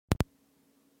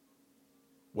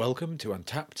Welcome to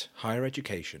Untapped Higher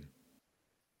Education.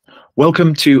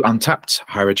 Welcome to Untapped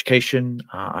Higher Education.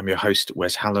 I'm your host,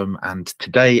 Wes Hallam, and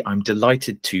today I'm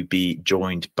delighted to be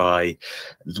joined by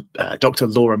Dr.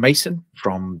 Laura Mason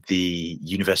from the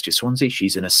University of Swansea.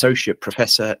 She's an associate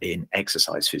professor in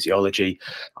exercise physiology.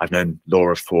 I've known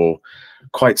Laura for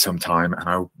quite some time, and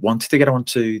I wanted to get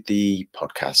onto the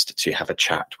podcast to have a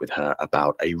chat with her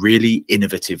about a really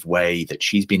innovative way that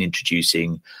she's been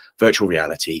introducing virtual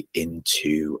reality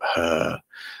into her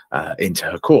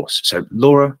course. So,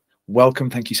 Laura, welcome.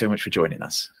 Thank you so much for joining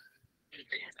us.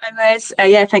 Hi, Wes.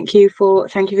 Thank you for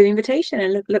the invitation,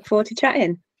 and look forward to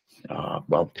chatting.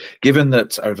 Well, given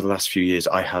that over the last few years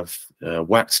I have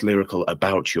waxed lyrical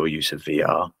about your use of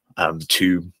VR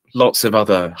to lots of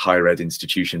other higher ed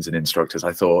institutions and instructors,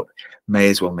 I thought may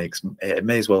as well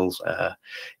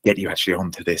get you actually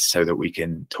onto this so that we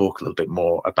can talk a little bit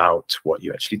more about what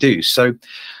you actually do. So,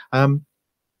 can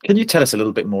you tell us a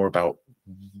little bit more about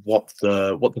what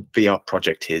the VR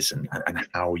project is and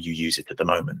how you use it at the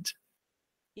moment?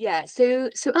 Yeah, so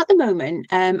at the moment,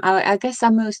 I guess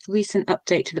our most recent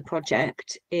update to the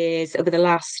project is over the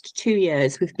last 2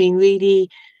 years, we've been really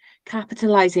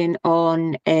capitalizing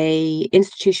on a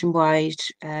institution-wide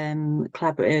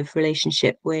collaborative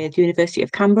relationship with the University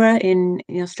of Canberra in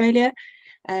Australia.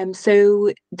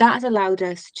 So that has allowed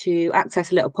us to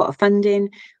access a little pot of funding,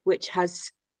 which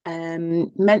has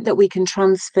meant that we can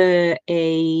transfer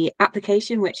a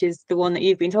application, which is the one that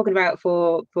you've been talking about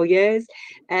for years,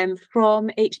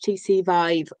 from HTC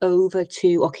Vive over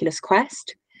to Oculus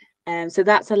Quest. So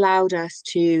that's allowed us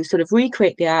to sort of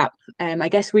recreate the app, I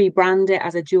guess rebrand it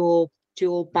as a dual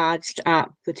badged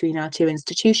app between our two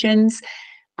institutions,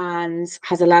 and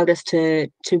has allowed us to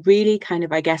really kind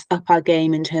of, I guess, up our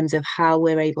game in terms of how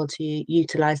we're able to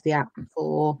utilize the app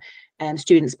for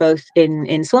students both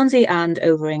in Swansea and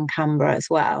over in Canberra as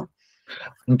well.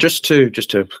 And just to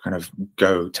kind of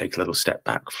take a little step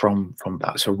back from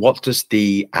that. So what does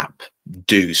the app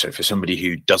do? So for somebody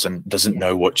who doesn't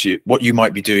know what you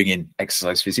might be doing in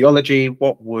exercise physiology,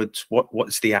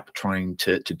 what's the app trying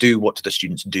to do? What do the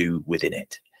students do within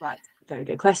it? Right. Very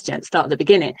good question. Start at the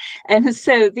beginning.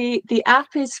 So the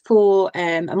app is for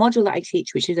a module that I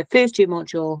teach, which is a first year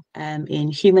module in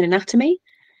human anatomy.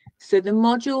 So the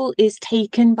module is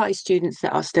taken by students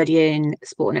that are studying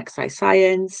sport and exercise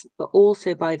science, but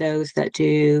also by those that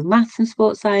do maths and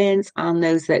sports science and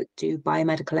those that do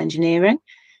biomedical engineering.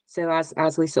 So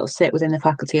as we sort of sit within the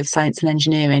Faculty of Science and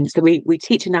Engineering, so we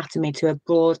teach anatomy to a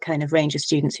broad kind of range of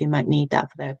students who might need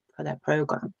that for their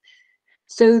program.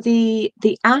 So the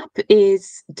app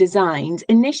is designed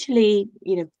initially,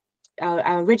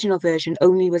 our original version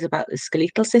only was about the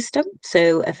skeletal system.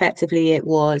 So effectively it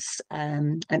was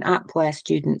an app where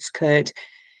students could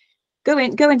go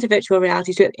into virtual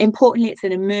reality. So importantly, it's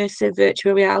an immersive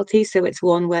virtual reality. So it's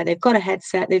one where they've got a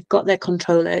headset, they've got their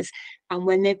controllers, and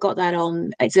when they've got that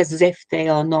on, it's as if they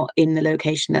are not in the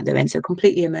location that they're in. So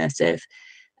completely immersive.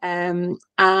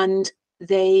 And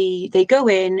they go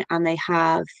in and they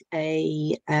have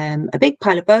a big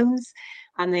pile of bones,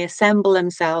 and they assemble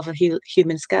themselves a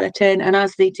human skeleton. And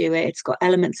as they do it, it's got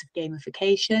elements of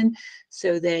gamification.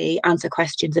 So they answer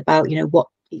questions about, what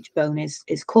each bone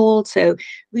is called. So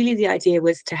really the idea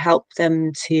was to help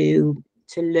them to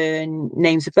learn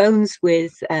names of bones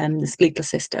with the skeletal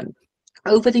system.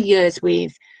 Over the years,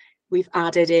 we've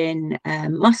added in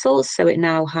muscles. So it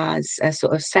now has a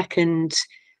sort of second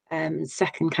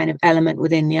kind of element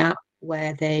within the app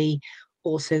where they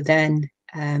also then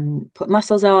put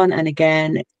muscles on and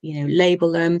again,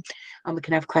 label them, and we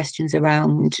can have questions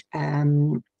around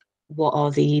what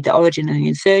are the origin and the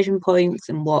insertion points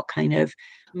and what kind of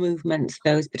movements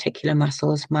those particular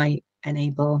muscles might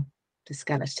enable the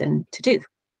skeleton to do.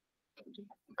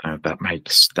 That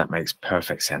makes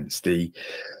perfect sense.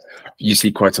 You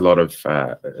see quite a lot of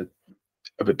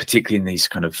particularly in these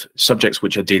kind of subjects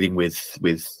which are dealing with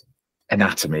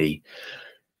anatomy,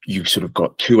 you've sort of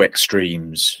got two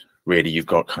extremes. Really, you've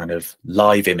got kind of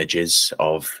live images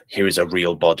of here is a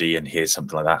real body and here's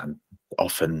something like that, and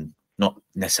often not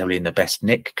necessarily in the best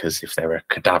nick, because if they're a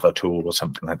cadaver tool or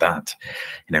something like that,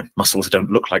 muscles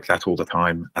don't look like that all the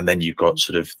time. And then you've got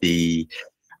sort of the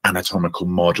anatomical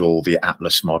model, the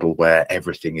Atlas model, where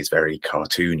everything is very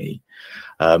cartoony.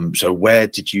 So where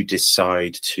did you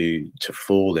decide to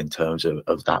fall in terms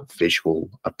of that visual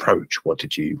approach? What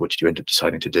did you end up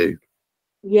deciding to do?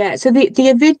 Yeah, so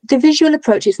the visual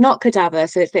approach is not cadaver,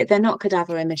 so they're not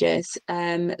cadaver images.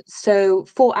 So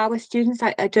for our students,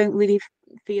 I don't really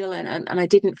feel, and I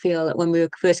didn't feel that when we were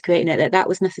first creating it that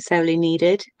was necessarily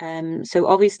needed. So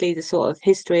obviously the sort of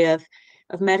history of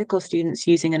medical students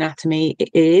using anatomy, it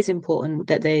is important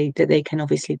that they can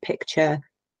obviously picture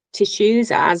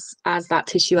tissues as that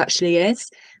tissue actually is.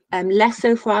 Less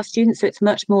so for our students. So it's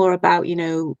much more about,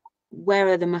 where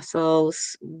are the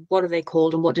muscles, what are they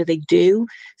called, and what do they do?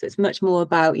 So it's much more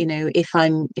about, if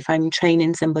I'm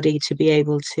training somebody to be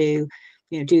able to,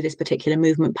 do this particular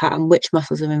movement pattern, which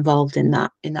muscles are involved in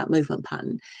that movement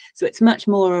pattern. So it's much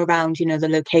more around, the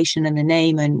location and the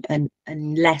name,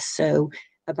 and less so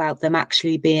about them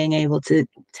actually being able to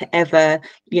ever,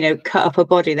 cut up a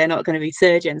body. They're not going to be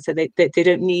surgeons, so they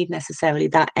don't need necessarily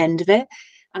that end of it.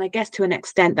 And I guess to an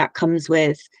extent that comes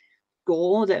with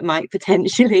gore that might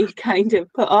potentially kind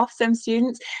of put off some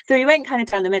students. So we went kind of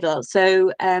down the middle.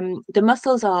 So the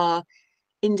muscles are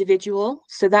individual.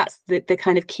 So that's the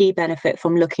kind of key benefit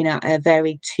from looking at a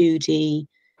very 2D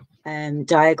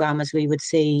diagram, as we would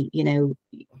see, in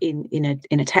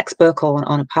a textbook or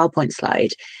on a PowerPoint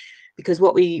slide. Because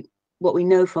what we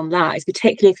know from that is,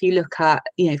 particularly if you look at,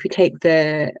 if you take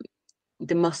the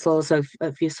muscles of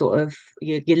your sort of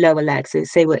your lower legs, so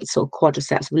say what sort of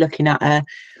quadriceps, we're looking at a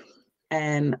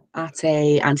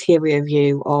anterior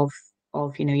view of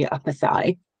your upper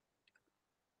thigh.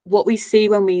 What we see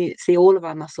when we see all of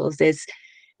our muscles is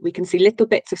we can see little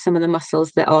bits of some of the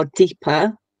muscles that are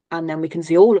deeper, and then we can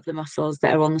see all of the muscles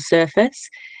that are on the surface,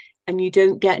 and you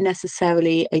don't get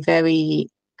necessarily a very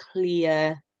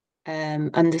clear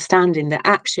understanding that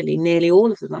actually nearly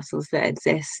all of the muscles that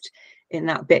exist in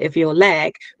that bit of your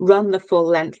leg run the full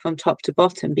length from top to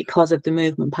bottom because of the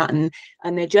movement pattern,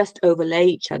 and they just overlay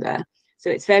each other.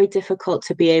 So it's very difficult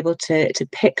to be able to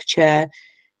picture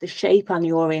the shape and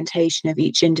the orientation of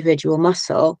each individual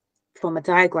muscle from a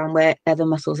diagram where other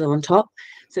muscles are on top.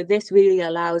 So this really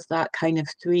allows that kind of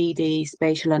 3D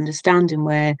spatial understanding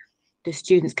where the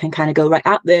students can kind of go right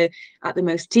at the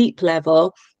most deep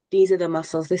level. These are the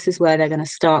muscles. This is where they're going to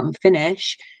start and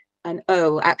finish. And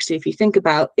actually, if you think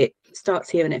about it, starts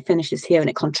here and it finishes here and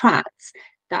it contracts.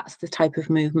 That's the type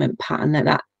of movement pattern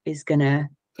that is going to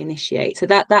initiate. So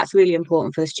that's really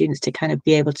important for the students to kind of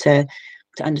be able to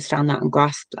understand that and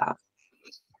grasp that.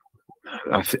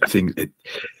 I think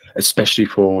especially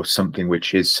for something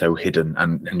which is so hidden,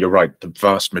 and you're right, the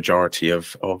vast majority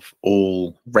of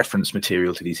all reference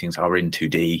material to these things are in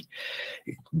 2D.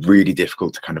 Really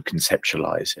difficult to kind of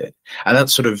conceptualize it, and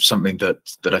that's sort of something that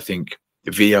I think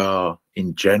VR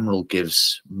in general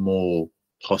gives more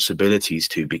possibilities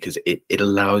to, because it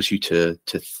allows you to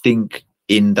think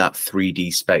in that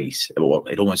 3D space. Well,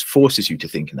 it almost forces you to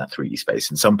think in that 3D space,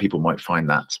 and some people might find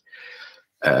that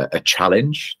a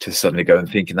challenge to suddenly go and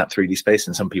think in that 3D space,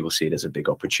 and some people see it as a big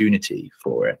opportunity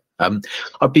for it.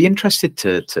 I'd be interested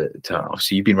to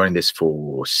obviously you've been running this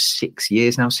for 6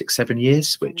 years now, 7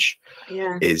 years, which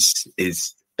is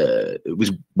it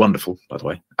was wonderful, by the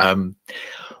way.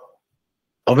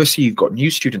 Obviously you've got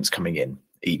new students coming in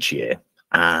each year,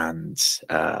 and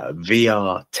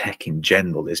VR tech in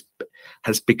general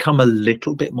has become a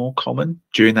little bit more common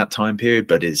during that time period,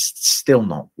 but is still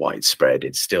not widespread.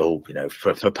 It's still,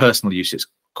 for personal use, it's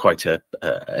quite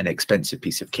an expensive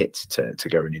piece of kit to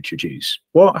go and introduce.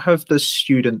 What have the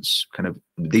students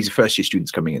these are first year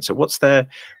students coming in, so what's their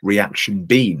reaction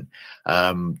been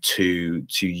to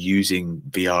using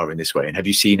VR in this way? And have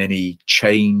you seen any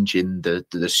change in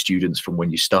the students from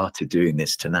when you started doing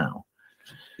this to now?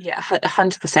 Yeah,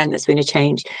 100%. There's been a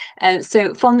change.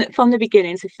 So from the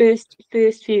beginning, so first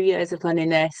few years of running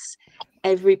this,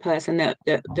 every person that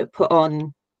put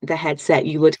on the headset,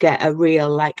 you would get a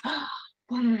real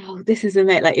wow, this is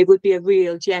amazing. It would be a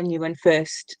real genuine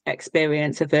first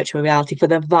experience of virtual reality for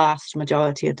the vast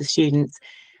majority of the students,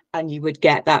 and you would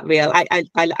get that real.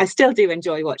 I still do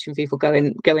enjoy watching people go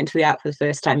into the app for the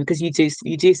first time, because you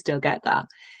do still get that,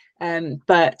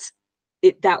 but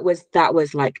that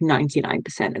was like 99%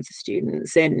 of the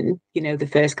students in the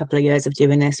first couple of years of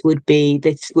doing this would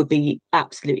be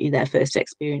absolutely their first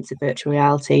experience of virtual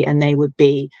reality, and they would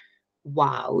be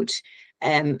wowed.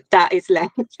 That is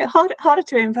harder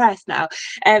to impress now,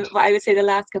 but I would say the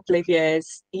last couple of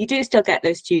years you do still get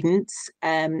those students,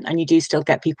 and you do still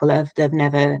get people that have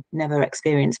never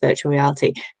experienced virtual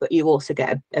reality, but you also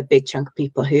get a big chunk of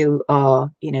people who are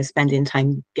spending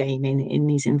time gaming in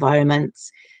these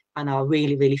environments and are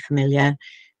really, really familiar.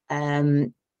 I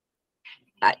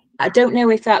don't know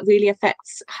if that really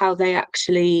affects how they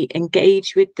actually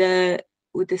engage with the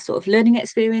sort of learning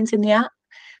experience in the app,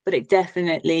 but it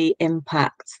definitely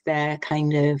impacts their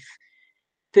kind of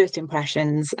first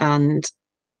impressions, and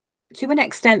to an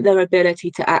extent their ability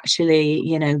to actually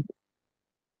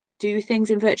do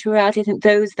things in virtual reality. I think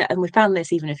those that, and we found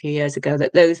this even a few years ago,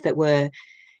 that those that were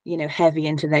heavy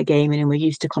into their gaming and were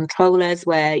used to controllers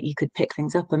where you could pick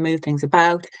things up and move things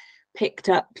about, picked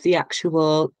up the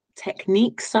actual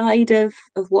technique side of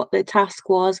what the task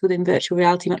was within virtual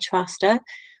reality much faster,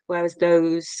 whereas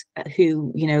those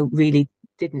who really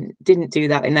didn't do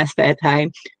that in their spare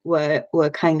time were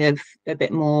kind of a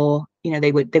bit more,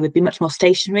 they would be much more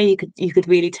stationary. You could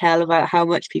really tell about how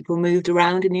much people moved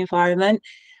around in the environment.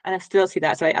 And I still see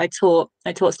that. So I taught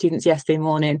students yesterday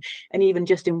morning, and even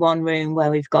just in one room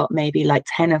where we've got maybe like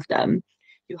 10 of them,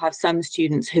 you have some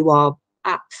students who are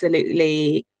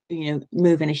absolutely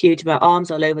moving a huge amount,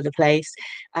 arms all over the place,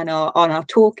 and are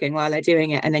talking while they're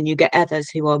doing it. And then you get others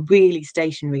who are really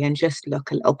stationary and just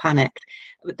look a little panicked.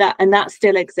 But that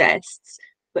still exists,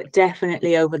 but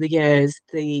definitely over the years,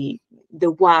 the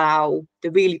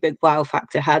really big wow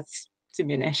factor has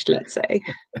diminished, let's say,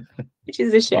 which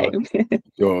is a shame.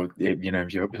 Your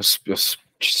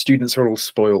students are all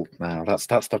spoiled now.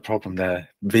 That's the problem there.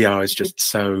 VR is just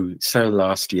so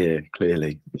last year,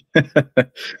 clearly.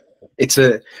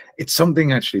 It's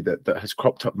something actually that has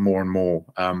cropped up more and more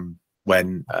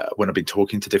when I've been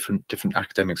talking to different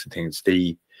academics and things.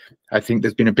 I think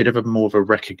there's been a bit of more of a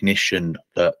recognition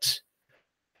that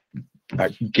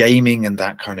gaming and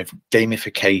that kind of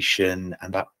gamification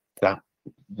and that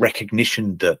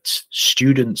recognition that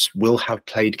students will have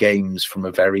played games from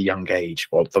a very young age,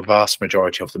 or the vast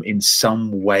majority of them, in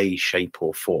some way, shape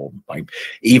or form. Like,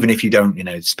 even if you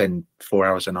don't spend 4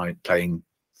 hours a night playing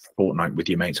Fortnite with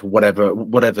your mates, or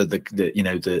whatever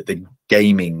the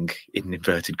gaming in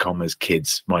inverted commas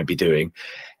kids might be doing,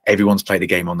 everyone's played a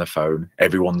game on their phone.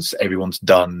 Everyone's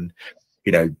done.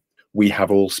 We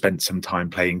have all spent some time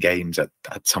playing games at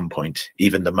some point.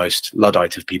 Even the most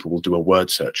Luddite of people will do a word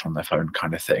search on their phone,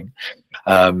 kind of thing.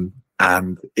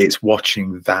 And it's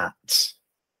watching that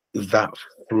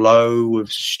flow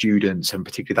of students, and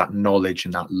particularly that knowledge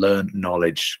and that learned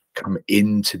knowledge, come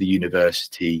into the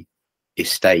university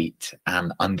estate,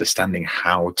 and understanding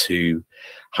how to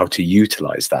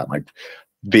utilize that. Like,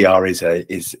 VR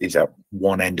is at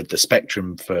one end of the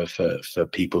spectrum for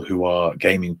people who are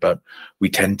gaming, but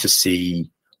we tend to see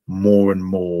more and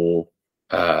more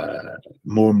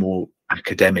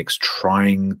academics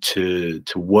trying to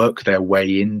work their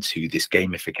way into this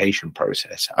gamification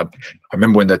process. I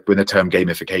remember when the term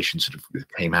gamification sort of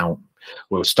came out,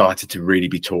 started to really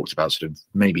be talked about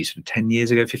maybe 10 years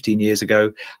ago, 15 years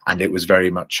ago, and it was very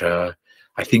much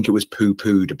I think it was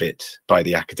poo-pooed a bit by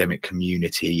the academic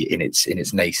community in its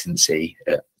nascency.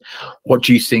 What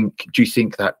do you think? Do you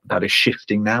think that is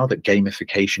shifting now, that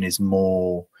gamification is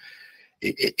more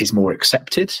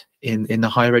accepted in the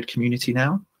higher ed community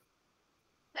now?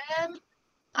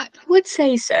 I would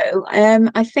say so.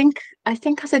 I think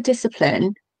as a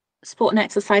discipline, sport and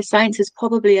exercise science is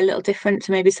probably a little different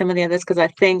to maybe some of the others, because I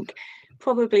think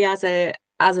probably as a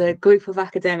group of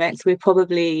academics, we're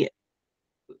probably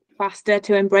faster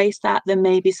to embrace that than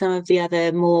maybe some of the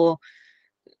other more,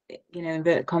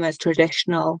 inverted commas,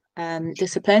 traditional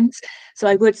disciplines. So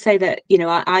I would say that,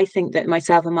 I think that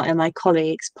myself and my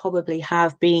colleagues probably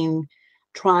have been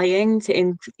trying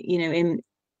to,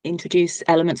 introduce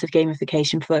elements of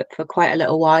gamification for quite a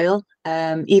little while,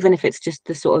 even if it's just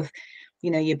the sort of,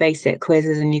 your basic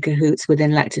quizzes and your Kahoots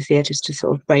within lecture theatres to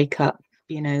sort of break up,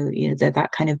 that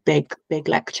kind of big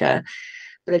lecture.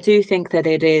 But I do think that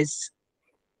it is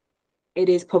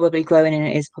probably growing,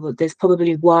 and there's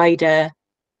probably wider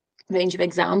range of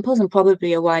examples and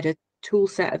probably a wider tool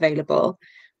set available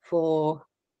for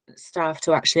staff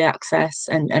to actually access,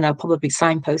 and I'll probably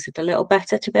signpost it a little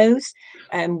better to those,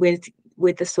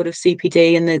 with the sort of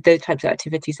CPD and those types of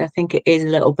activities. I think it is a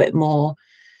little bit more,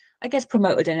 I guess,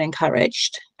 promoted and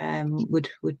encouraged, would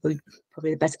be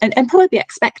probably the best, and probably be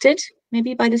expected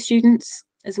maybe by the students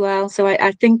as well. So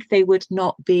I think they would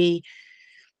not be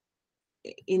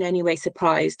in any way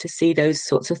surprised to see those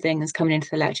sorts of things coming into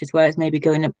the lectures, whereas maybe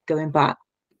going back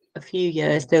a fefew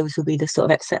years, those will be the sort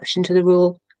of exception to the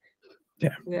rule.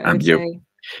 Yeah,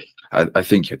 I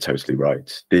think you're totally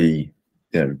right.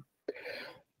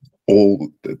 All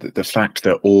the fact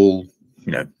that all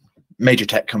major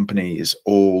tech companies,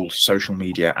 all social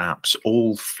media apps,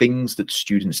 all things that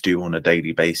students do on a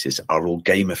daily basis are all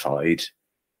gamified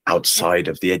outside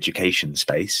of the education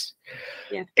space.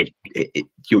 Yeah,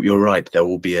 you're right. There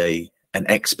will be an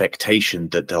expectation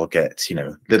that they'll get,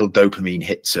 little dopamine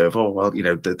hits of,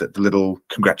 the little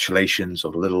congratulations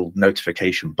or the little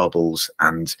notification bubbles.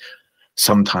 And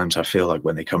sometimes I feel like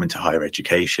when they come into higher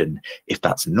education, if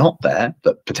that's not there,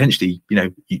 but potentially,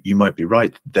 you might be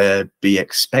right, they'll be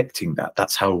expecting that.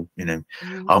 That's how,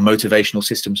 our motivational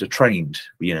systems are trained.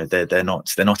 They're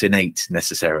not innate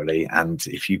necessarily. And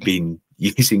if you've been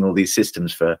using all these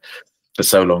systems for for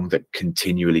so long that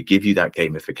continually give you that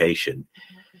gamification,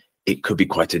 it could be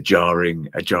quite a jarring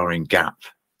gap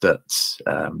that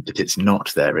it's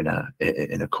not there in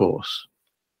a course.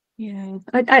 Yeah,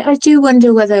 I do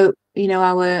wonder whether, you know,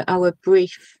 our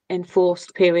brief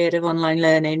enforced period of online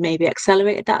learning maybe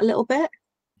accelerated that a little bit.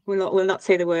 We'll not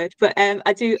say the word, but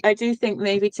I do think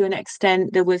maybe to an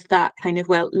extent there was that kind of,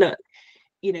 well, look,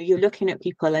 you know, you're looking at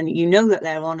people and you know that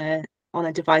they're on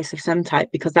a device of some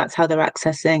type because that's how they're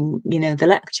accessing, you know, the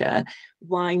lecture.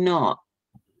 Why not?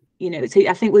 You know, so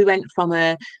I think we went from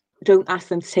a don't ask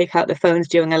them to take out their phones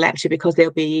during a lecture because they'll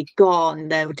be gone,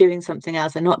 they're doing something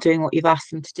else, they're not doing what you've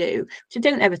asked them to do, which I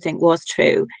don't ever think was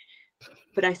true.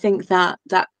 But I think that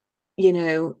you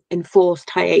know, enforced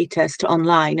hiatus to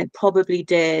online, it probably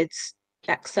did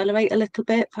accelerate a little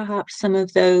bit, perhaps some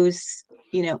of those,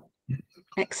 you know,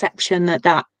 exception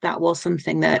that was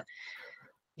something that,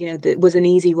 you know, that was an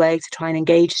easy way to try and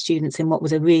engage students in what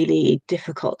was a really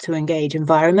difficult to engage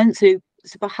environment. So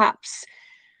perhaps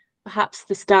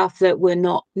the staff that were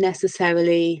not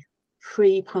necessarily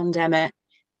pre-pandemic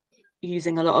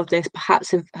using a lot of this perhaps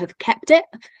have kept it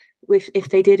if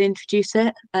they did introduce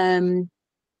it.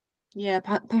 Yeah,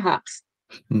 perhaps.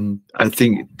 I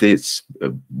think it's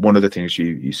one of the things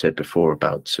you said before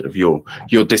about sort of your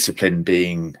discipline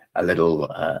being a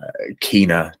little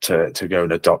keener to go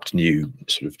and adopt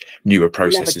newer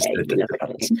processes.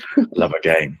 Love a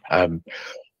game.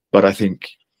 But I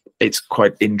think it's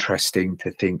quite interesting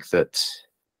to think that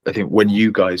I think when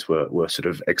you guys were sort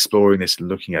of exploring this and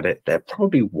looking at it, there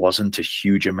probably wasn't a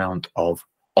huge amount of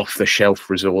off-the-shelf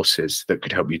resources that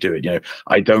could help you do it. You know,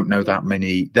 I don't know that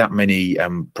many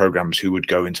programs who would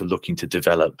go into looking to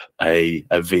develop a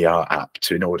VR app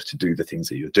in order to do the things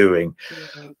that you're doing.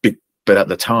 But at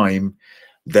the time,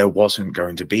 there wasn't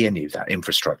going to be any of that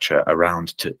infrastructure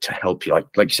around to help you, like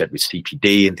you said, with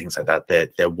CPD and things like that.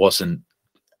 There wasn't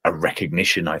a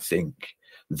recognition, I think,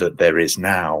 that there is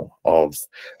now of,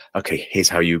 okay, here's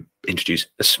how you introduce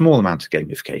a small amount of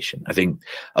gamification. I think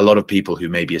a lot of people who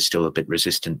maybe are still a bit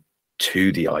resistant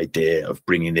to the idea of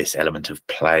bringing this element of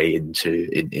play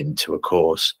into a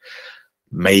course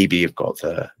maybe have got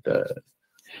the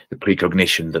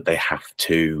precognition that they have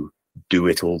to do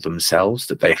it all themselves,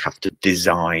 that they have to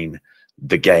design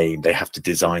the game, they have to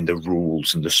design the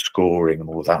rules and the scoring and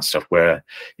all of that stuff, where,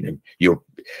 you know,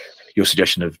 your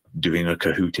suggestion of doing a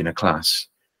Kahoot in a class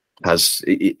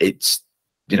it's,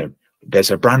 you know, there's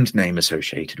a brand name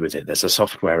associated with it, there's a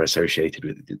software associated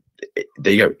with it.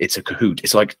 There you go, it's a Kahoot.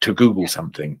 It's like to Google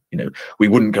something. You know, we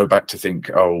wouldn't go back to think,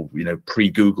 oh, you know,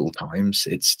 pre-Google times.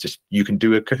 It's just, you can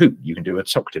do a Kahoot, you can do a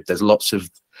Socrative. There's lots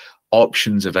of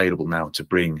options available now to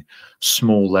bring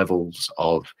small levels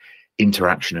of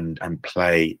interaction and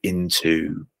play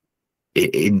into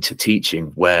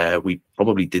teaching, where we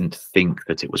probably didn't think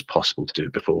that it was possible to do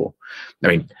it before. I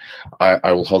mean,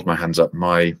 I will hold my hands up.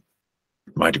 My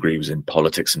degree was in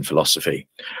politics and philosophy,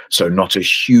 so not a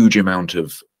huge amount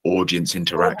of audience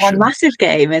interaction. A massive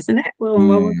game, isn't it?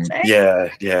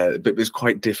 Yeah, but it was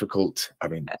quite difficult. I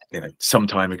mean, you know, some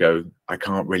time ago, I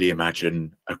can't really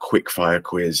imagine a quick fire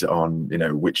quiz on, you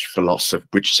know, which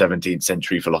 17th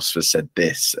century philosopher said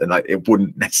this, and it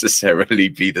wouldn't necessarily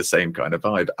be the same kind of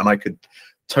vibe. And I could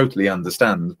totally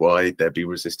understand why there'd be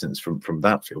resistance from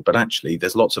that field. But actually,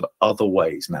 there's lots of other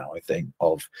ways now, I think,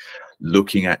 of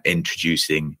looking at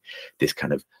introducing this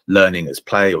kind of learning as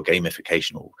play or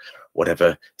gamification or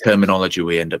whatever terminology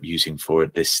we end up using for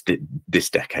it this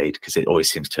decade, because it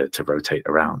always seems to rotate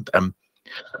around.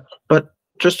 But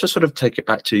just to sort of take it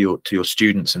back to your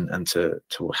students and to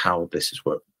how this has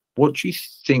worked, what do you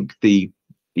think the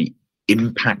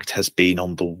impact has been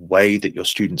on the way that your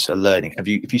students are learning? Have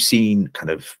you seen kind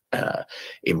of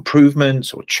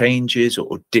improvements or changes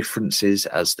or differences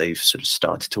as they've sort of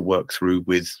started to work through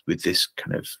with this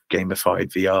kind of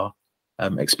gamified VR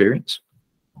experience?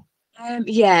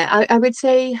 I would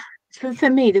say for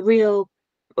me, the real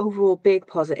overall big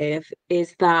positive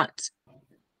is that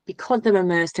because they're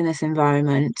immersed in this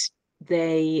environment,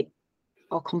 they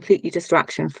are completely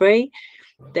distraction free.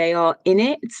 They are in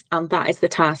it, and that is the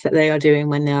task that they are doing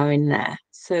when they are in there.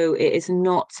 So it is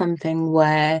not something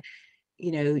where,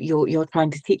 you know, you're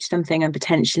trying to teach something and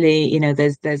potentially, you know,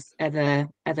 there's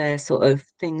other sort of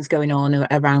things going on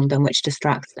around them which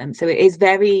distracts them. So it is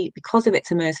very, because of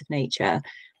its immersive nature,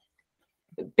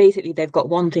 basically they've got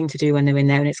one thing to do when they're in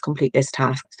there, and it's complete this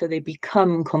task. So they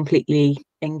become completely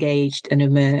engaged and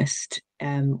immersed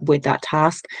with that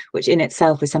task, which in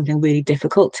itself is something really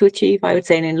difficult to achieve, I would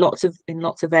say, and in lots of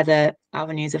other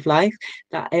avenues of life,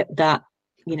 that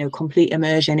you know, complete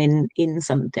immersion in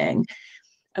something.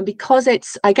 And because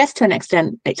it's, I guess to an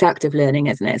extent, it's active learning,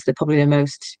 isn't it? It's probably the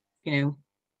most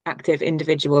active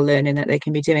individual learning that they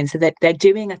can be doing. So that they're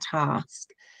doing a task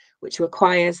which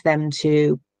requires them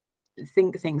to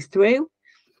think things through,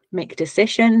 make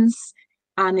decisions,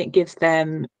 and it gives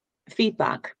them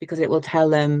feedback because it will tell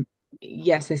them,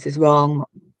 yes, this is wrong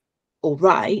or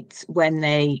right, when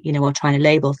they, are trying to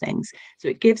label things. So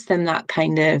it gives them that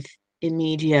kind of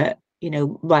immediate,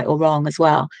 right or wrong as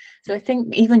well. So I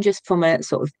think even just from a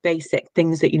sort of basic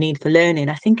things that you need for learning,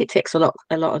 I think it ticks a lot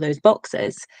of those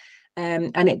boxes.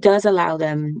 And it does allow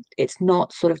them, it's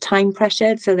not sort of time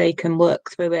pressured, so they can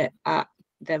work through it at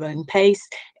their own pace.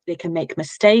 They can make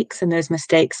mistakes, and those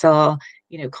mistakes are,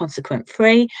 consequent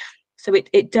free. So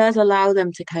it does allow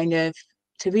them to kind of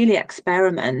to really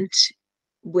experiment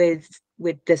with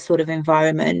this sort of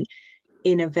environment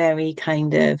in a very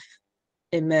kind of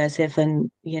immersive and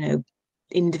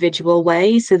individual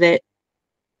way, so that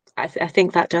I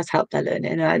think that does help their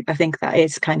learning. And I think that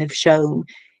is kind of shown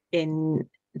in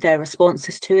their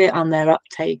responses to it and their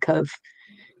uptake of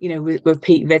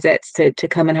repeat visits to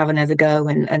come and have another go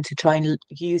and to try and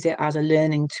use it as a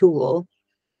learning tool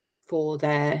for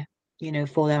their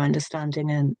for their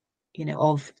understanding and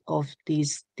of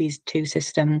these two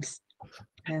systems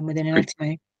within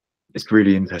anatomy. It's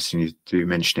really interesting you do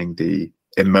mentioning the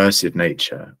immersive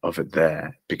nature of it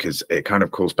there, because it kind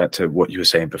of calls back to what you were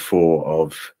saying before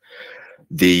of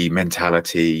the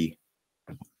mentality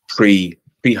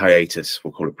pre-hiatus,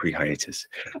 we'll call it pre-hiatus,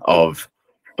 of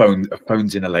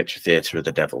phones in a lecture theatre are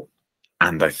the devil.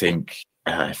 And I think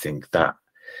that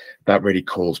really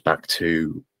calls back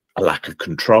to a lack of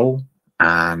control,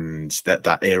 and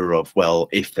that era of, well,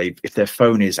 if their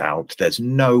phone is out, there's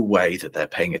no way that they're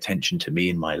paying attention to me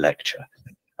in my lecture,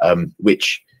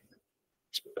 which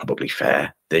is probably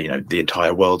fair. The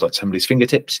entire world at somebody's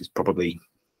fingertips is probably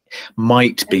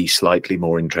might be slightly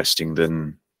more interesting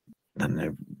than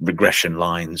the regression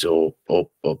lines or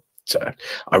so.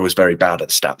 I was very bad at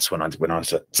stats when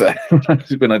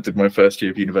I did my first year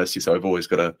of university, so I've always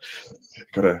got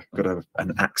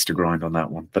an axe to grind on that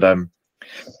one. But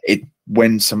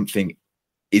when something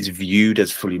is viewed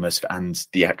as fully immersive and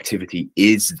the activity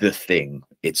is the thing,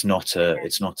 it's not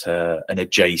an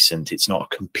adjacent, it's not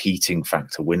a competing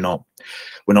factor. We're not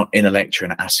in a lecture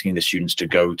and asking the students to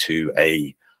go to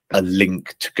a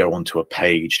link to go onto a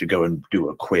page to go and do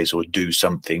a quiz or do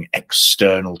something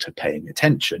external to paying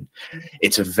attention.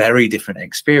 It's a very different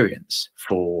experience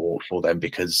for them,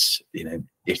 because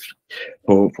if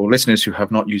for listeners who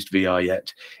have not used VR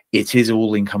yet, it is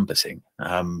all encompassing.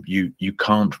 You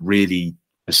can't really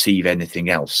perceive anything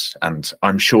else, and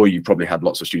I'm sure you probably had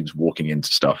lots of students walking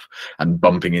into stuff and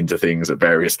bumping into things at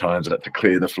various times and had to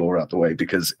clear the floor out the way,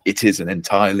 because it is an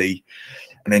entirely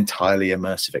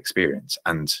immersive experience.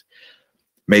 And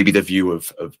maybe the view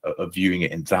of viewing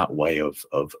it in that way of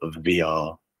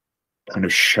VR kind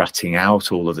of shutting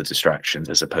out all of the distractions,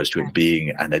 as opposed to it being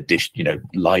an addition,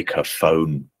 like a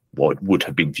phone, what would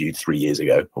have been viewed 3 years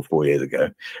ago or 4 years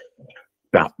ago,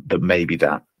 that maybe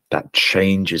that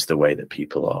changes the way that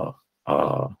people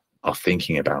are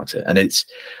thinking about it. And it's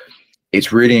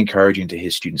really encouraging to hear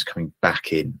students coming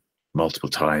back in multiple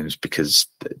times, because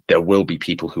there will be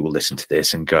people who will listen to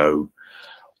this and go,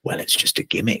 well, it's just a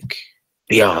gimmick.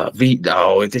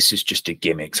 This is just a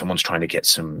gimmick. Someone's trying to get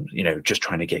some, just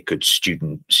trying to get good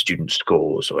student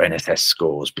scores or NSS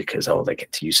scores because, they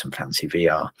get to use some fancy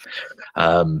VR.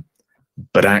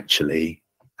 But actually,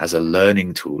 as a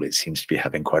learning tool, it seems to be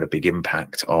having quite a big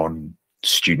impact on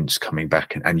students coming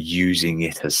back and using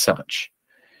it as such.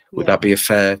 Would that be a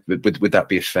fair? Would that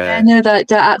be a fair? Yeah, no, that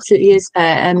absolutely is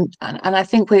fair. And I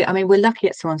think we're lucky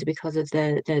at Swansea because of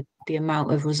the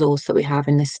amount of resource that we have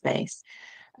in this space.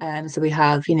 So we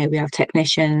have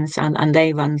technicians, and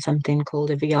they run something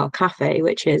called a VR cafe,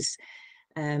 which is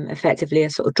effectively a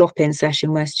sort of drop-in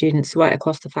session where students right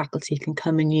across the faculty can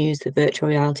come and use the virtual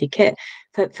reality kit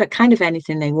for kind of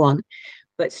anything they want.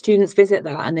 But students visit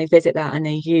that and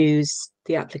they use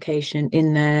the application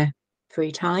in their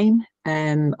free time.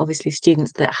 Obviously,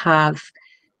 students that have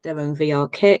their own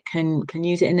VR kit can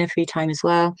use it in their free time as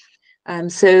well.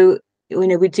 So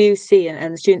we do see,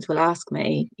 and the students will ask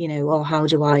me, how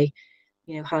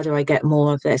do I get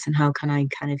more of this, and how can I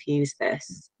kind of use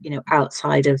this,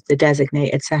 outside of the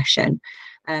designated session.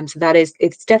 So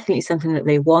it's definitely something that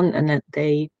they want and that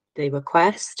they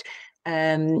request.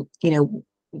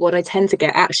 What I tend to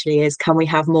get actually is, can we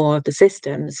have more of the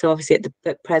systems? So obviously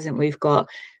at present we've got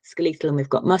skeletal and we've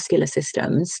got muscular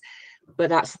systems, but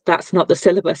that's not the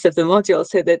syllabus of the module.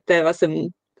 So that there are some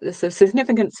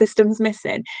significant systems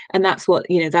missing, and that's what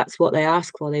they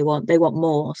ask for. They want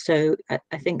more. So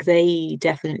I think they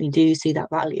definitely do see that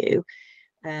value,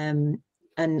 and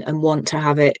and want to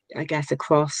have it, I guess,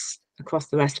 across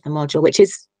the rest of the module, which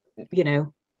is,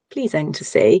 pleasing to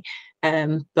see,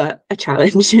 but a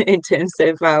challenge in terms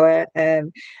of our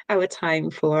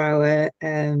time for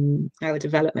our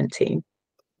development team.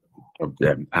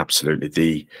 Yeah,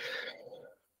 absolutely.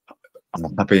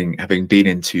 Having been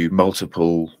into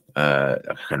multiple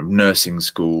kind of nursing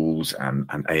schools and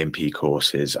A&P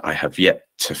courses, I have yet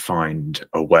to find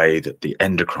a way that the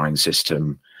endocrine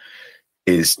system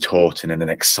is taught in an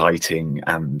exciting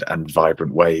and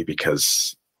vibrant way,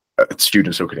 because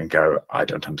students look at it and go, I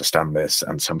don't understand this.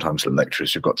 And sometimes the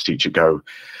lecturers who've got to teach it go,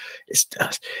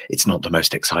 it's not the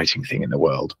most exciting thing in the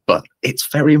world, but it's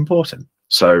very important.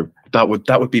 So that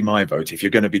would be my vote if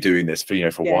you're going to be doing this for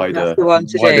wider, that's the one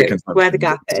to wider do, where the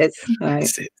gap is. Right.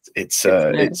 It's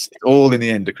all in the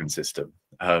endocrine system.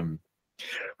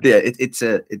 It's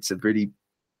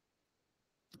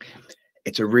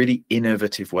a really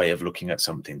innovative way of looking at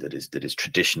something that is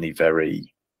traditionally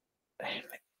very.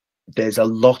 There's a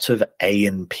lot of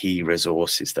A&P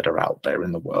resources that are out there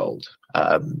in the world.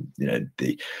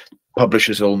 The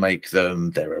publishers all make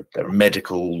them. There are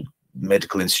medical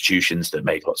institutions that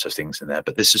make lots of things in there,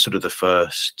 but this is sort of the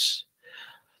first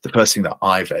thing that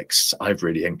I've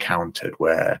really encountered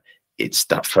where it's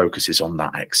that focuses on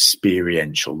that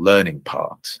experiential learning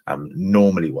part.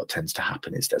 Normally what tends to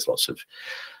happen is there's lots of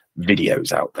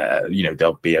videos out there.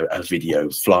 There'll be a video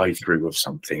fly through of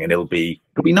something, and it'll be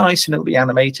nice and it'll be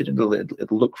animated and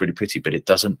it'll look really pretty, but it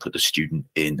doesn't put the student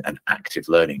in an active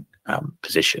learning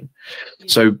position. Yeah.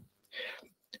 So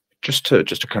just to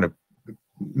kind of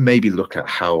maybe look at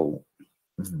how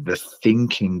the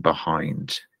thinking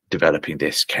behind developing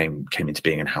this came into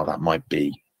being and how that might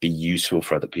be useful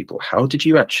for other people. How did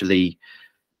you actually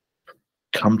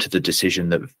come to the decision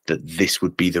that this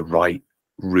would be the right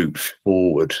route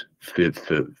forward for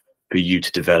you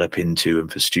to develop into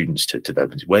and for students to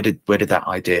develop into? Where did that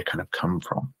idea kind of come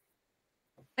from?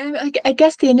 I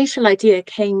guess the initial idea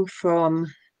came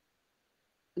from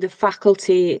the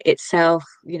faculty itself,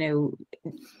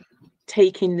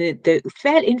 taking the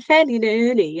fairly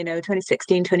early,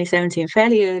 2016, 2017,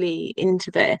 fairly early into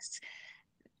this,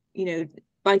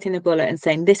 biting the bullet and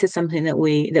saying this is something that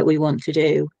we want to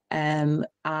do, and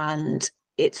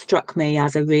it struck me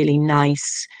as a really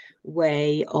nice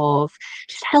way of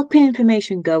just helping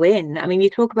information go in. I mean, you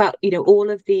talk about all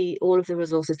of the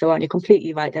resources there are, and you're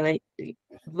completely right, there are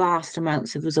vast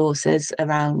amounts of resources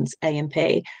around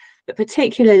A&P, but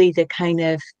particularly the kind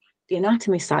of the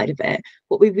anatomy side of it.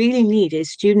 What we really need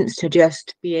is students to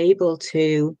just be able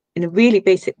to, in a really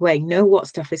basic way, know what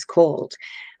stuff is called.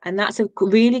 And that's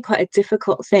really quite a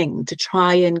difficult thing to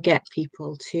try and get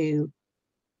people to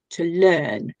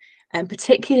learn. And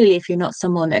particularly if you're not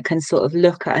someone that can sort of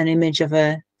look at an image of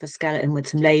a skeleton with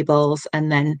some labels and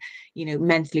then,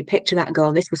 mentally picture that and go,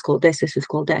 oh, this was called this, this was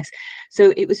called this.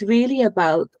 So it was really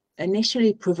about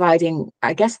initially providing,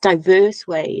 I guess, diverse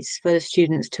ways for the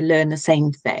students to learn the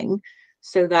same thing,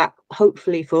 so that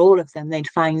hopefully for all of them, they'd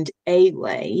find a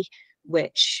way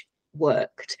which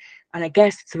worked. And I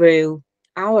guess through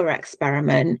our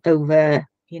experiment over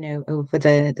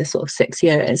the sort of 6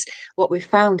 years, what we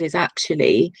found is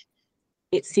actually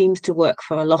it seems to work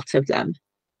for a lot of them,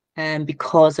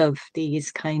 because of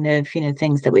these kind of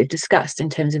things that we've discussed in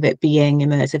terms of it being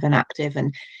immersive and active,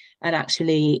 and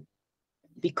actually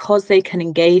because they can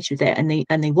engage with it and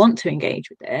they want to engage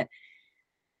with it.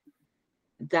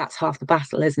 That's half the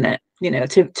battle, isn't it?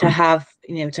 To have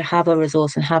a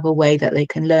resource and have a way that they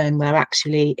can learn where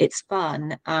actually it's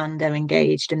fun and they're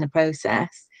engaged in the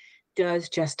process does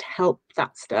just help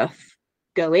that stuff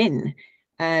go in.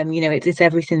 It's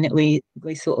everything that we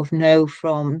sort of know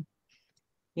from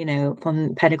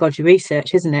pedagogy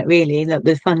research, isn't it? Really, that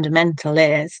the fundamental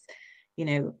is,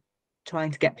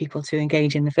 trying to get people to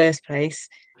engage in the first place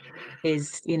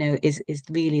is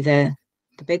really the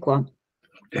big one.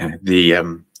 Yeah,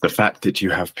 the fact that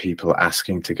you have people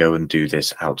asking to go and do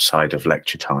this outside of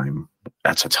lecture time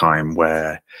at a time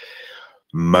where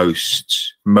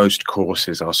most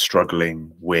courses are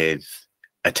struggling with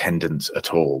attendance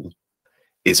at all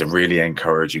is a really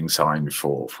encouraging sign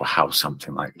for how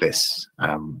something like this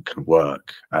can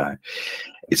work. I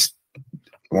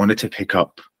wanted to pick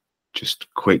up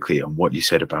just quickly on what you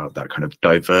said about that kind of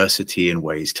diversity in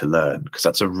ways to learn, because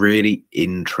that's a really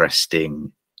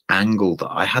interesting angle that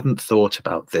I hadn't thought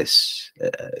about this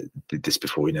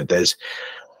before. There's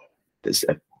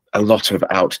a lot of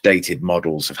outdated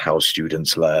models of how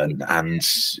students learn, and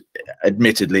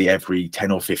admittedly every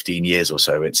 10 or 15 years or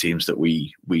so it seems that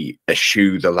we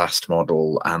eschew the last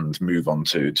model and move on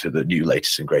to the new,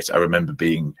 latest and greatest. I remember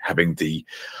having the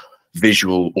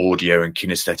visual, audio, and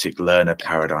kinesthetic learner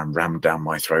paradigm rammed down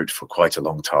my throat for quite a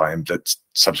long time that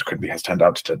subsequently has turned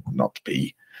out to not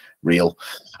be real.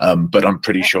 But I'm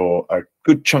pretty sure a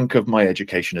good chunk of my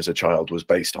education as a child was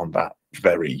based on that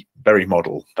very, very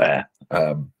model there.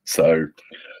 So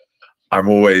I'm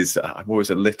always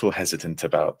a little hesitant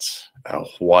about a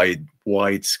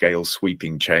wide scale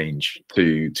sweeping change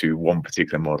to one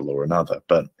particular model or another.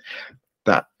 But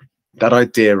that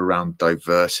idea around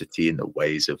diversity in the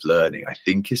ways of learning, I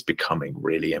think, is becoming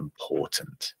really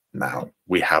important now.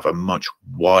 We have a much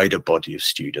wider body of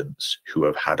students who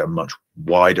have had a much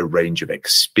wider range of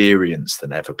experience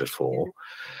than ever before,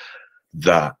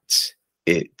 that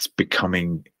it's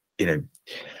becoming,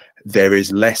 there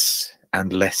is less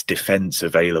and less defense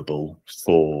available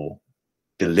for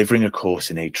delivering a course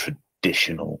in a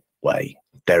traditional way.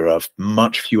 There are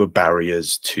much fewer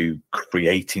barriers to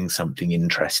creating something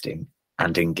interesting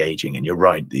and engaging. And you're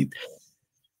right,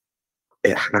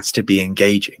 it has to be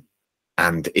engaging.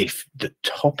 And if the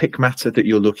topic matter that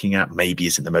you're looking at maybe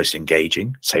isn't the most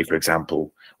engaging, say, for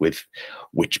example, with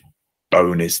which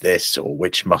bone is this or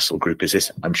which muscle group is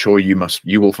this, I'm sure you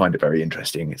will find it very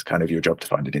interesting. It's kind of your job to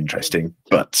find it interesting.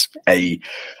 But a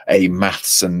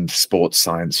maths and sports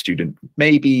science student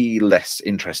may be less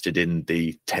interested in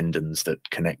the tendons that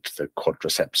connect the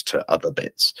quadriceps to other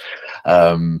bits.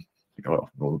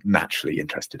 Well, naturally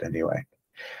interested anyway.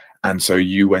 And so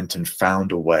you went and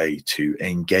found a way to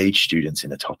engage students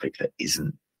in a topic that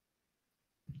isn't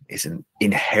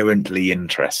inherently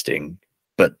interesting,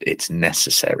 but it's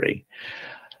necessary.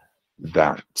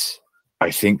 That I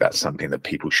think that's something that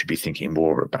people should be thinking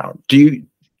more about.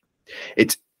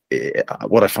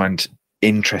 What I find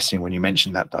interesting when you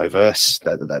mention that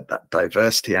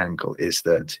diversity angle is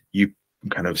that you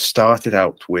kind of started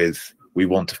out with, we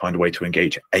want to find a way to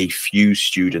engage a few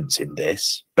students in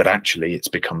this, but actually it's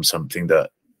become something that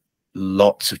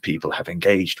lots of people have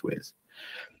engaged with.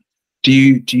 Do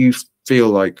you feel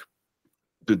like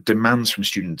the demands from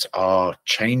students are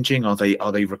changing? Are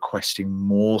they requesting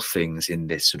more things in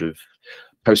this sort of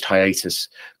post-hiatus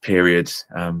period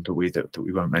that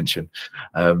we won't mention?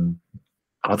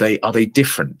 Are they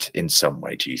different in some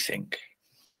way, do you think?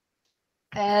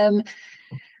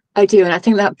 I do, and I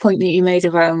think that point that you made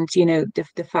around,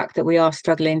 the fact that we are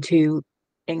struggling to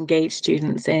engage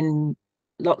students in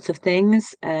lots of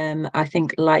things. I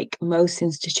think, like most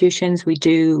institutions,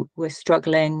 we're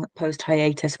struggling post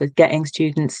hiatus with getting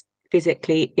students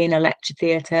physically in a lecture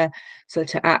theatre. So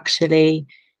to actually,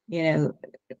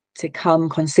 to come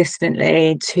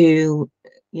consistently to,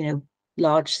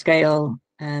 large scale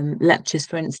lectures,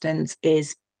 for instance,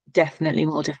 is definitely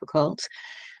more difficult.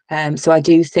 So I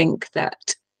do think that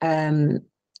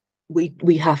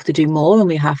we have to do more, and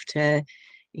we have to,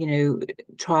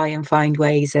 try and find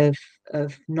ways of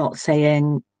not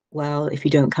saying, well, if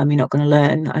you don't come, you're not going to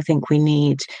learn. I think we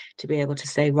need to be able to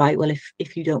say, right, well,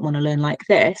 if you don't want to learn like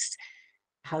this,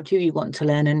 how do you want to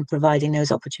learn? And providing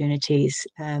those opportunities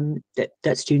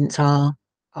that students are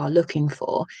looking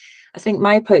for. I think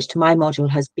my approach to my module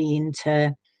has been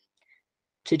to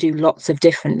do lots of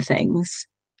different things,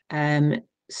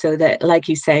 so that, like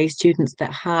you say, students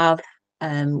that have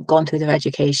gone through their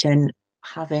education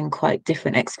having quite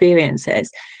different experiences,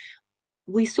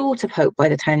 we sort of hope by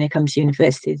the time they come to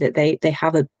university that they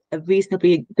have a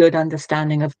reasonably good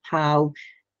understanding of how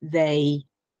they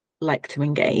like to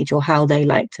engage or how they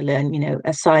like to learn,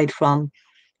 aside from,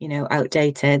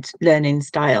 outdated learning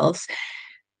styles.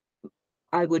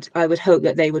 I would hope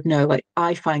that they would know, like,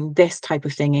 I find this type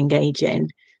of thing engaging,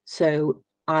 so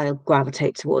I'll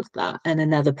gravitate towards that. And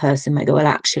another person might go, well,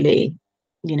 actually,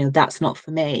 that's not for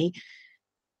me.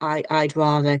 I'd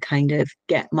rather kind of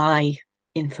get my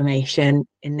information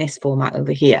in this format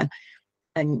over here.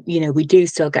 And, we do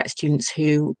still get students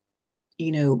who,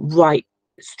 write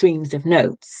streams of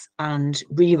notes and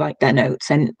rewrite their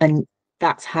notes, and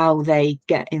that's how they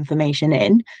get information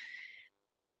in.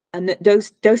 And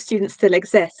those students still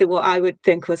exist. So what I would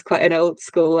think was quite an old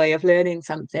school way of learning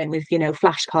something with,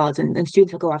 flashcards, and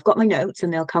students will go, I've got my notes,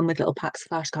 and they'll come with little packs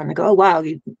of flashcards, and I go, oh wow,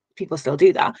 people still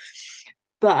do that.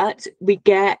 But we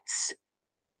get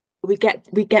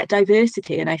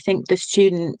diversity, and I think the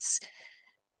students,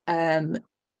 for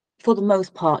the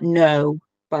most part, know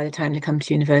by the time they come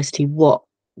to university what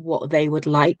they would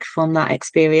like from that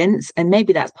experience. And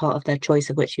maybe that's part of their choice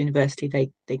of which university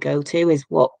they go to, is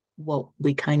what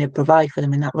we kind of provide for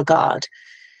them in that regard.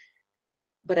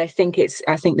 But I think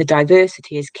the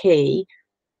diversity is key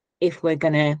if we're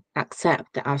going to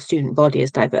accept that our student body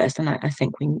is diverse, and I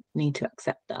think we need to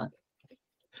accept that.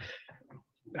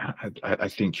 I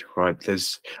think you're right.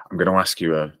 I'm going to ask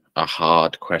you a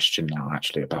hard question now,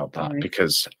 actually, about that, Right.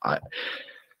 because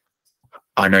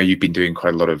I know you've been doing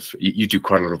quite a lot of you do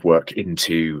quite a lot of work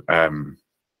into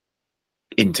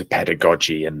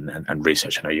pedagogy and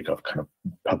research. I know you've got kind of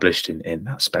published in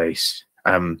that space.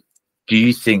 Do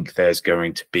you think there's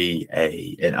going to be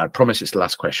and I promise it's the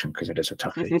last question because it is a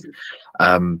toughie.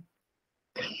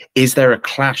 Is there a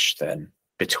clash then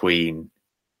between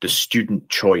the student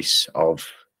choice of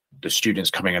the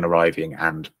students coming and arriving,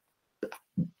 and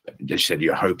as you said,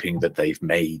 you're hoping that they've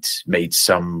made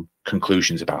some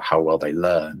conclusions about how well they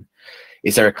learn?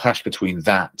 Is there a clash between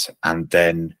that and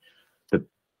then the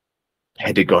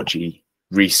pedagogy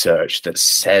research that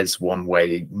says one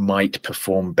way might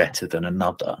perform better than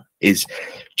another?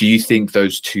 Do you think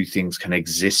those two things can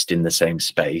exist in the same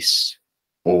space,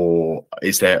 or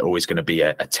is there always going to be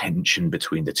a tension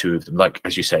between the two of them? Like,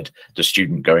 as you said, the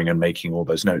student going and making all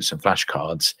those notes and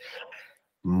flashcards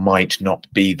might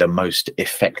not be the most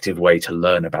effective way to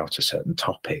learn about a certain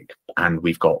topic, and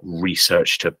we've got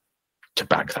research to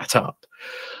back that up.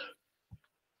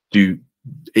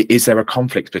 Is there a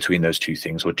conflict between those two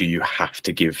things, or do you have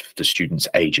to give the students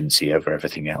agency over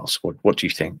everything else? What do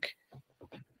you think?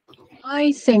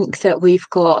 I think that we've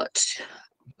got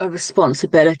a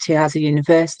responsibility as a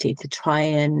university to try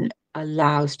and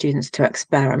allow students to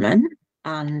experiment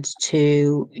and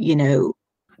to,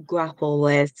 grapple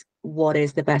with what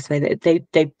is the best way. That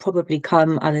they probably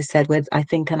come, as I said, with, I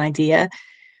think, an idea.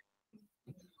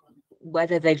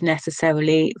 Whether they've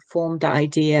necessarily formed that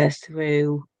idea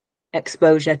through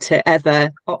exposure to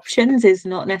other options is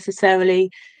not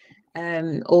necessarily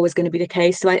always going to be the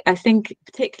case. So I think,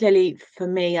 particularly for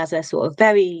me, as a sort of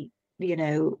very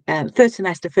first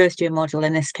semester, first year module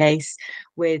in this case,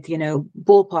 with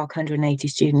ballpark 180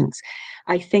 students,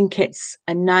 I think it's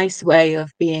a nice way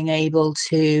of being able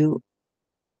to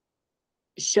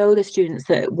show the students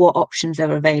that what options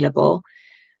are available,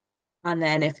 and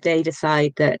then if they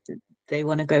decide that they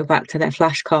want to go back to their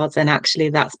flashcards and actually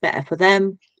that's better for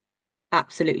them,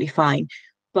 absolutely fine.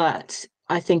 But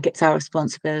I think it's our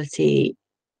responsibility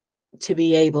to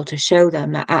be able to show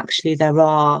them that actually there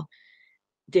are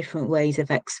different ways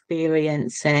of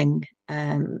experiencing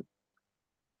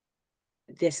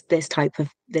this type of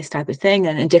thing,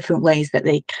 and different ways that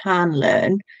they can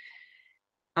learn,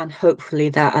 and hopefully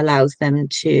that allows them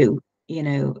to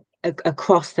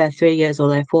across their 3 years or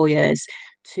their 4 years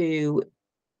to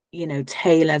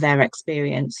tailor their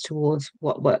experience towards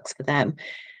what works for them.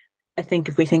 I think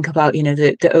if we think about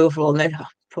the overall,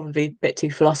 probably a bit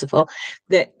too philosophical,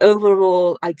 the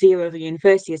overall idea of a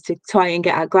university is to try and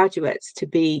get our graduates to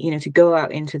be to go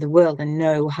out into the world and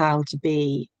know how to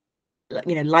be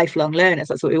lifelong learners.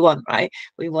 That's what we want, right?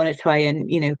 We want to try and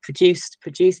produce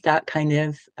that kind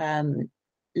of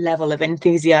level of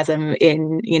enthusiasm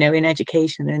in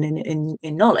education and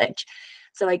in knowledge.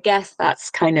 So I guess that's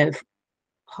kind of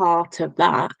part of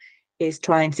that, is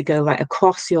trying to go right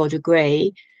across your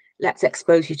degree. Let's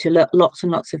expose you to lots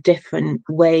and lots of different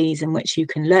ways in which you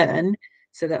can learn,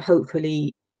 so that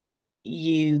hopefully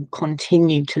you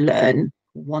continue to learn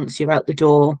once you're out the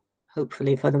door,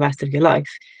 hopefully for the rest of your life.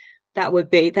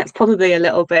 That's probably a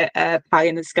little bit pie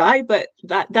in the sky, but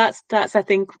that's I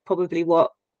think probably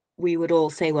what we would all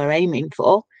say we're aiming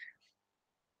for.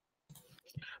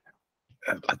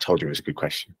 I told you it was a good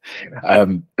question.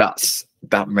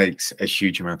 That makes a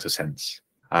huge amount of sense.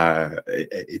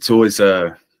 It's always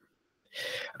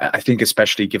I think,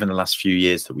 especially given the last few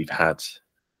years that we've had,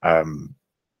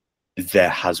 there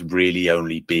has really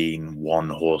only been one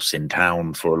horse in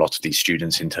town for a lot of these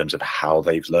students in terms of how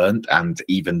they've learned, and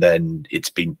even then, it's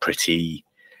been pretty,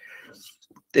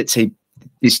 let's say,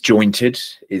 disjointed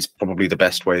is probably the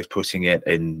best way of putting it,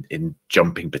 in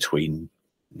jumping between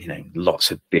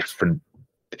lots of different,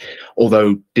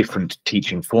 although different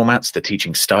teaching formats. The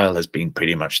teaching style has been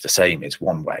pretty much the same. It's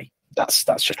one way. That's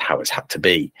just how it's had to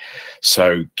be.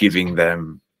 So giving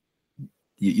them,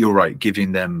 you're right,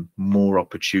 giving them more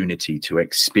opportunity to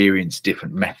experience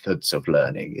different methods of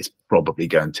learning is probably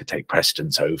going to take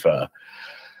precedence over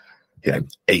a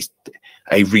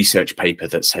research paper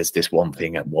that says this one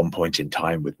thing at one point in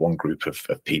time with one group of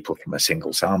people from a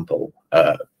single sample.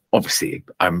 Obviously,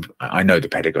 I know the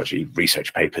pedagogy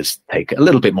research papers take a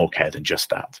little bit more care than just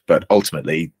that, but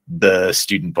ultimately the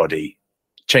student body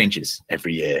changes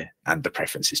every year and the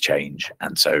preferences change,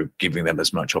 and so giving them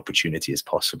as much opportunity as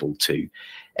possible to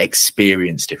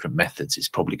experience different methods is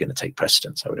probably going to take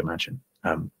precedence, I would imagine.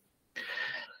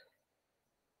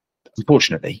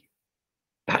 Unfortunately,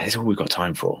 that is all we've got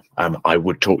time for. I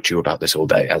would talk to you about this all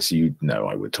day, as you know.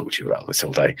 I would talk to you about this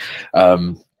all day,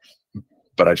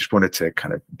 but I just wanted to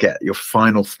kind of get your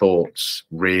final thoughts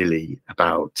really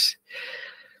about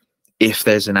if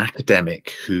there's an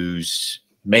academic who's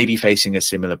maybe facing a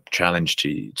similar challenge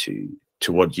to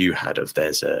what you had, of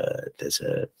there's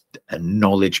a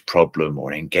knowledge problem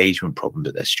or an engagement problem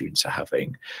that their students are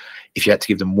having, if you had to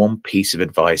give them one piece of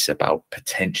advice about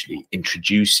potentially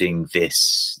introducing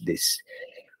this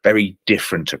very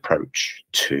different approach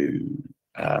to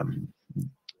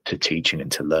teaching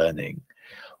and to learning,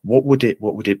 what would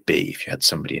it be? If you had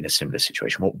somebody in a similar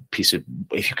situation,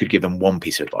 if you could give them one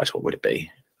piece of advice, what would it be?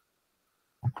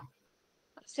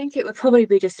 I think it would probably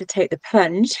be just to take the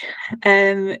plunge.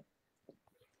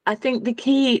 I think the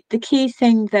key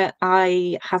thing that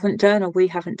I haven't done, or we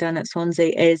haven't done at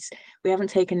Swansea, is we haven't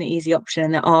taken the easy option,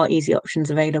 and there are easy options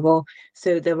available.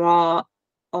 So there are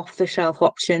off-the-shelf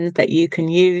options that you can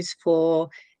use for,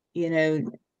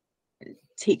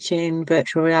 teaching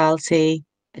virtual reality,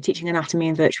 teaching anatomy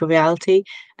in virtual reality.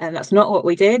 And that's not what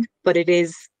we did, but it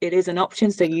is an option.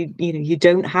 So you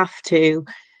don't have to,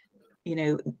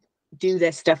 do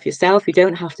this stuff yourself. You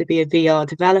don't have to be a VR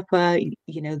developer.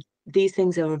 These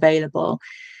things are available.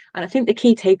 And I think the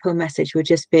key take-home message would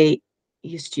just be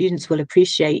your students will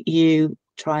appreciate you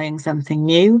trying something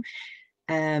new,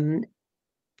 and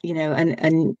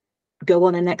go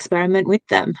on an experiment with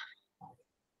them.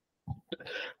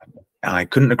 I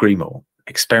couldn't agree more.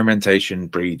 Experimentation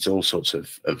breeds all sorts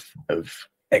of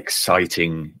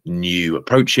exciting new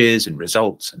approaches and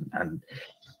results and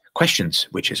questions,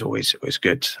 which is always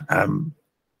good.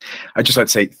 I'd just like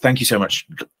to say thank you so much,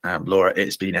 Laura.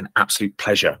 It's been an absolute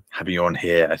pleasure having you on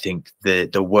here. I think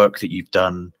the work that you've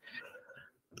done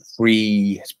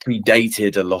has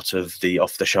predated a lot of the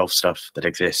off-the-shelf stuff that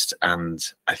exists, and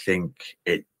I think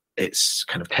it's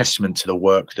kind of testament to the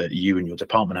work that you and your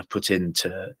department have put in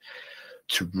to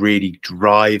really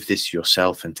drive this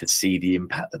yourself and to see the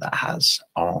impact that has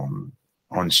on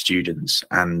students.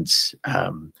 And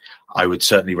I would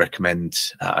certainly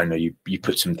recommend, I know you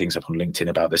put some things up on LinkedIn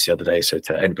about this the other day, so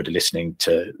to anybody listening,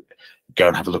 to go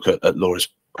and have a look at Laura's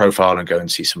profile and go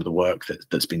and see some of the work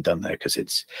that's been done there, because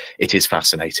it is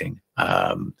fascinating.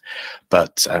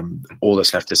 But all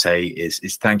that's left to say is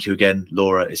thank you again,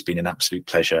 Laura. It's been an absolute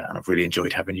pleasure, and I've really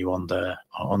enjoyed having you on the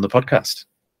podcast.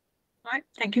 All right,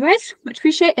 thank you guys, much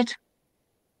appreciated.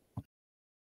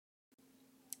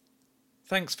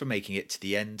 Thanks for making it to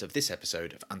the end of this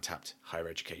episode of Untapped Higher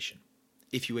Education.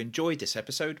 If you enjoyed this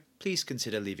episode, please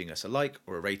consider leaving us a like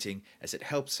or a rating, as it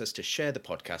helps us to share the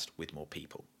podcast with more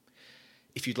people.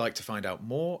 If you'd like to find out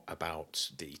more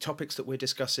about the topics that we're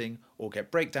discussing or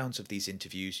get breakdowns of these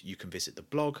interviews, you can visit the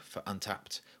blog for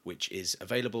Untapped, which is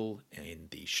available in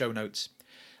the show notes.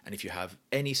 And if you have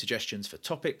any suggestions for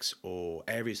topics or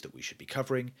areas that we should be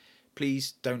covering,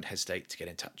 please don't hesitate to get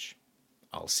in touch.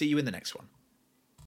 I'll see you in the next one.